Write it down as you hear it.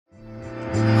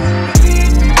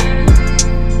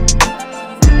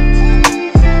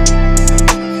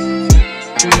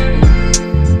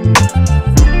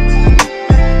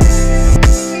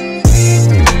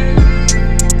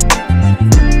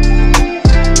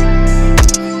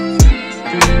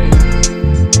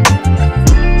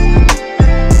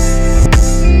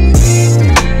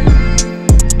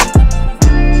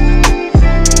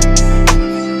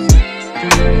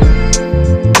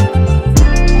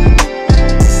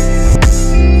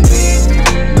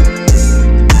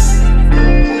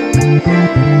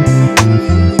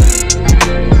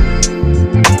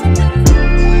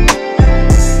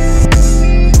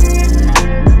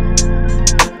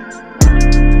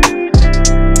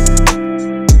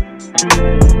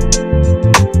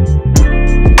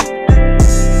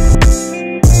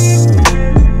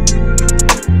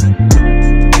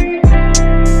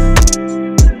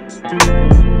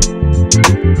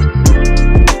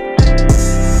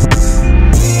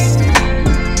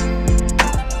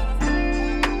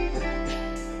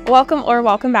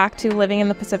Welcome back to Living in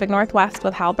the Pacific Northwest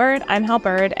with Hal Byrd. I'm Hal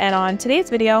Byrd, and on today's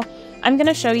video, I'm going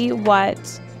to show you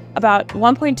what about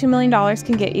 $1.2 million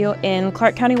can get you in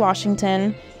Clark County,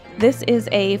 Washington. This is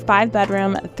a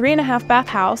 5-bedroom, 3.5-bath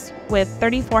house with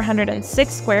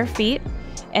 3,406 square feet,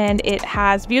 and it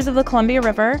has views of the Columbia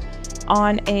River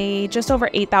on a just over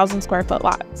 8,000 square foot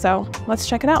lot. So let's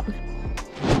check it out.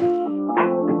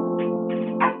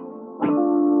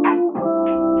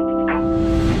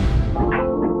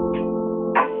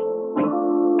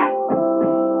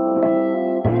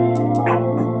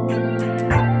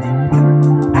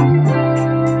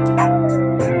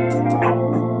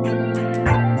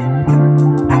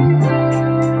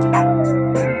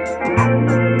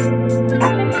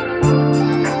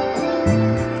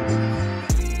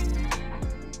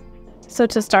 So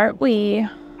to start, we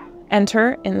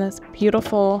enter in this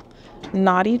beautiful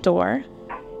knotty door.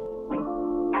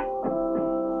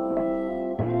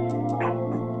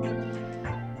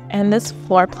 And this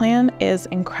floor plan is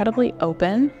incredibly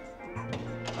open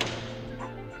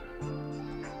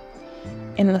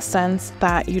in the sense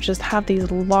that you just have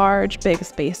these large, big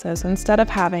spaces instead of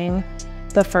having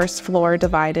the first floor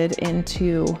divided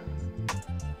into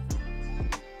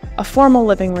a formal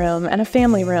living room and a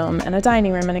family room and a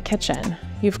dining room and a kitchen.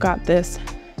 You've got this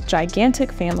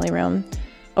gigantic family room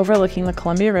overlooking the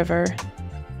Columbia River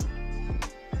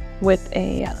with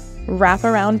a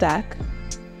wraparound deck.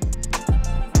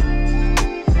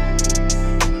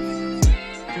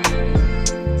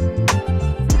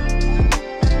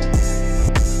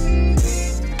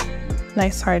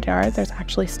 Nice hard yard. There's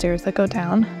actually stairs that go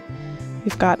down.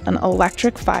 We've got an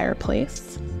electric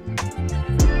fireplace.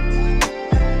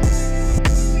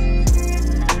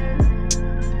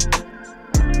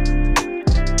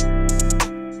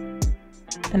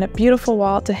 And a beautiful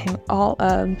wall to hang all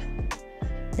of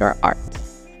your art.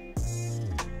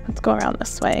 Let's go around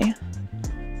this way.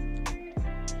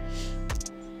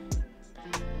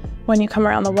 When you come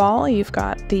around the wall, you've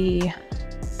got the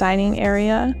dining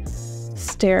area,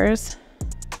 stairs,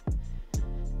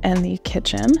 and the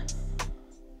kitchen.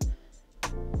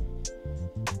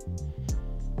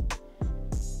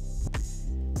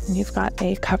 And you've got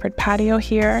a covered patio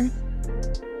here.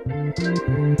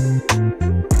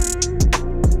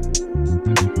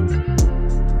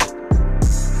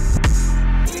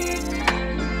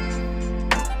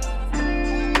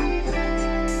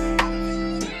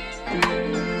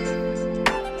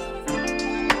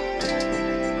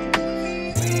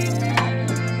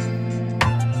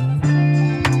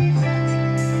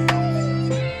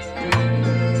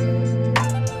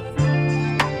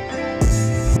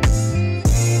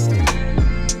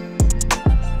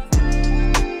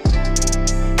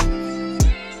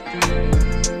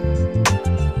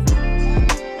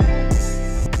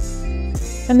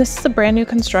 And this is a brand new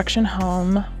construction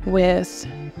home with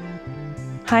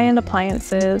high-end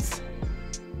appliances.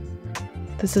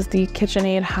 This is the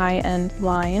KitchenAid high-end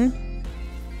line,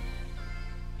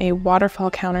 a waterfall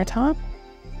countertop,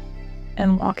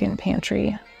 and walk-in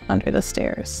pantry under the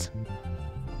stairs.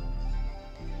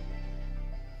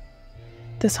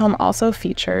 This home also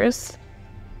features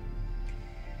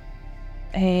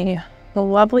a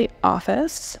lovely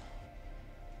office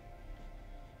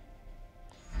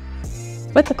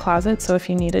with a closet, so if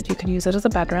you needed, you could use it as a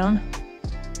bedroom.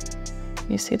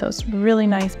 You see those really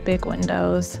nice big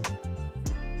windows.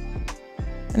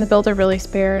 And the builder really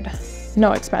spared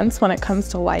no expense when it comes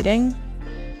to lighting.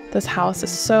 This house is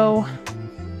so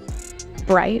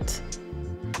bright,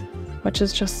 which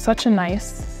is just such a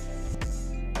nice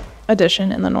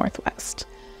addition in the Northwest.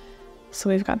 So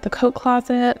we've got the coat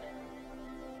closet,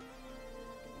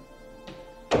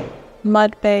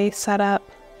 mud bay setup,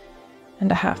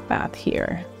 and a half bath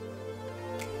here.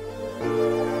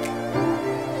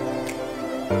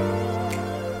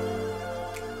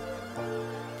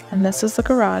 And this is the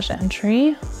garage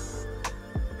entry.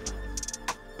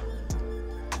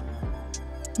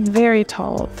 Very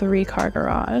tall 3-car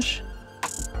garage.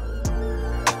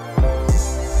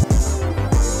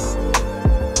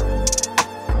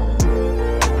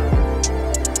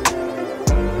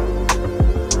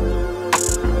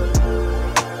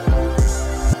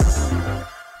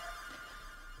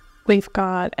 We've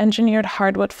got engineered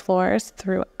hardwood floors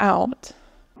throughout.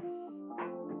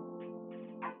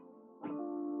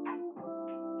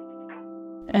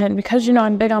 And because you know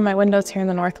I'm big on my windows here in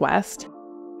the Northwest,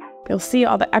 you'll see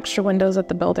all the extra windows that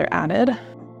the builder added.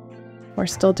 We're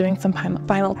still doing some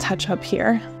final touch-up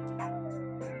here.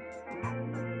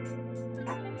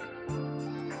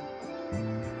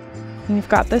 And you've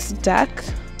got this deck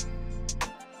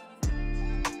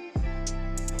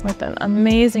with an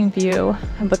amazing view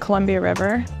of the Columbia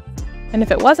River. And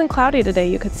if it wasn't cloudy today,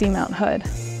 you could see Mount Hood.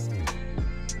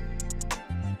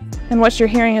 And what you're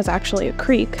hearing is actually a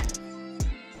creek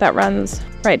that runs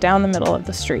right down the middle of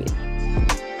the street.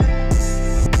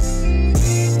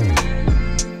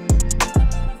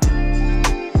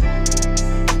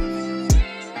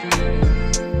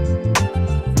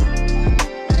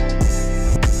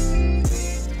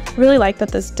 Really like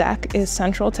that this deck is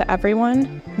central to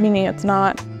everyone, meaning it's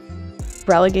not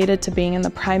relegated to being in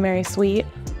the primary suite.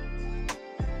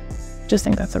 Just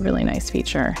think that's a really nice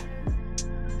feature.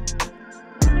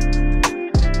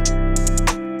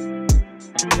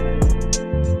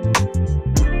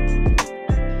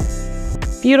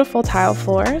 Beautiful tile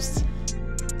floors.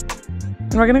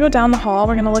 And we're gonna go down the hall,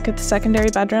 we're gonna look at the secondary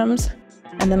bedrooms,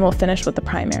 and then we'll finish with the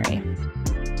primary.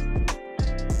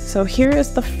 So here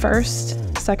is the first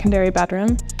secondary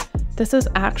bedroom. This is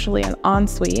actually an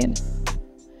ensuite.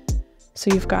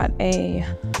 So you've got a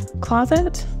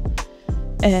closet,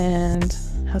 and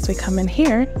as we come in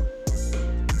here,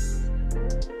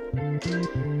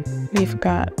 we've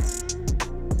got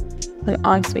an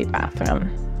ensuite bathroom.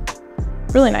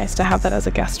 Really nice to have that as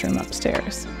a guest room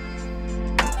upstairs.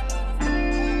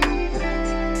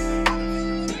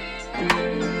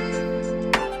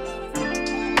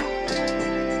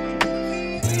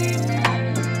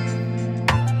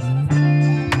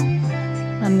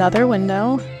 Another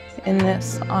window in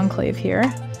this enclave here,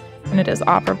 and it is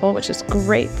operable, which is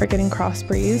great for getting cross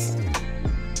breeze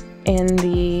in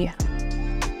the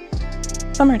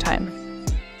summertime.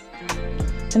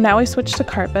 And now we switch to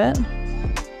carpet.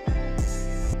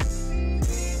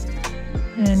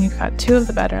 And you've got two of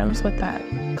the bedrooms with that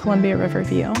Columbia River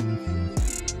view.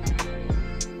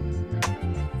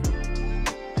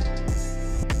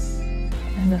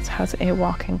 And this has a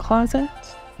walk-in closet.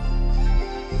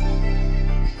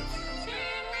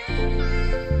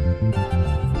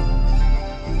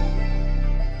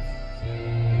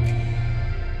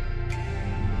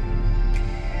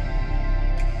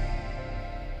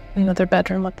 Another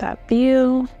bedroom with that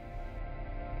view.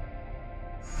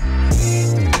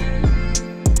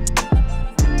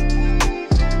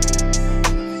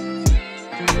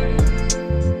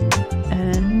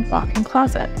 And walk-in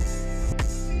closet.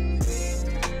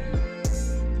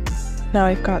 Now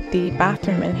we've got the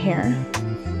bathroom in here.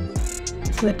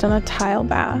 So they've done a tile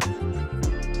bath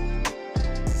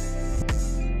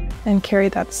and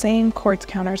carried that same quartz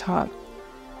countertop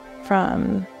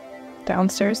from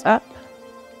downstairs up.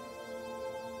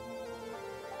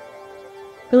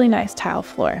 Really nice tile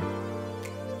floor.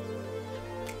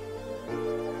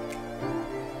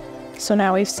 So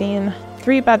now we've seen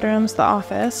 3 bedrooms, the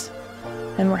office,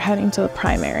 and we're heading to the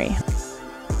primary,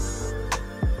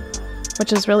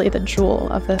 which is really the jewel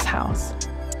of this house.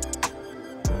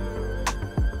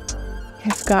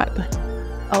 It's got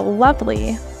a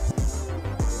lovely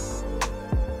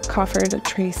coffered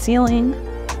tray ceiling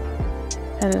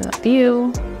and a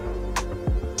view.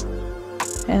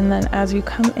 And then as you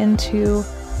come into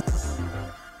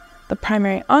the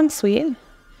primary ensuite,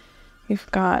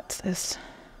 you've got this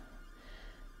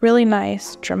really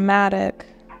nice, dramatic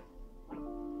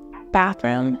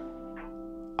bathroom,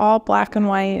 all black and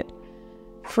white,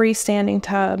 freestanding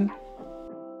tub.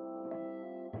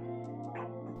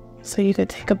 So you could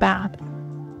take a bath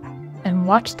and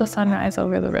watch the sunrise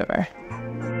over the river.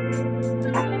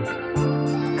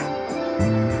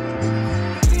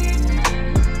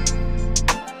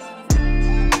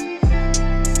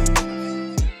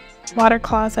 Water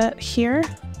closet here,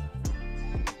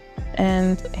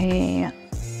 and a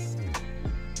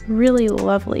really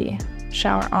lovely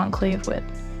shower enclave with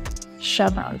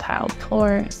chevron tiled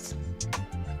floors.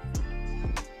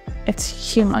 It's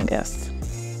humongous.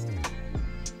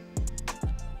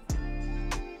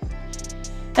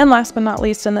 And last but not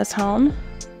least in this home,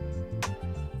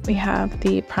 we have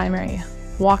the primary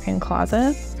walk-in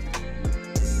closet.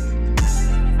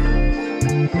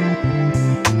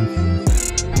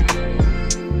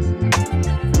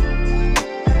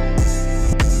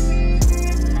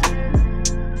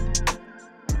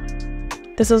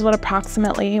 This is what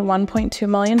approximately $1.2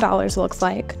 million looks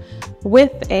like,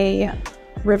 with a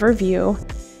river view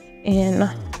in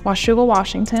Washougal,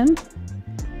 Washington.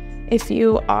 If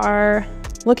you are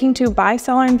looking to buy,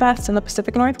 sell, or invest in the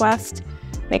Pacific Northwest,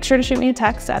 make sure to shoot me a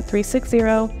text at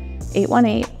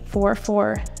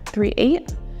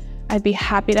 360-818-4438. I'd be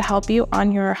happy to help you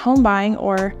on your home buying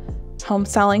or home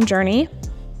selling journey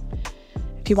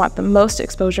if you want the most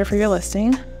exposure for your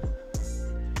listing.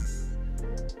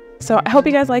 So I hope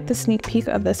you guys like the sneak peek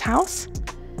of this house.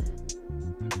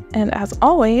 And as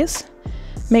always,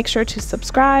 make sure to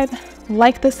subscribe,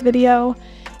 like this video,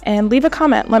 and leave a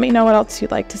comment. Let me know what else you'd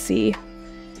like to see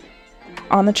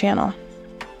on the channel.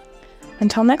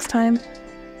 Until next time,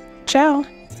 ciao!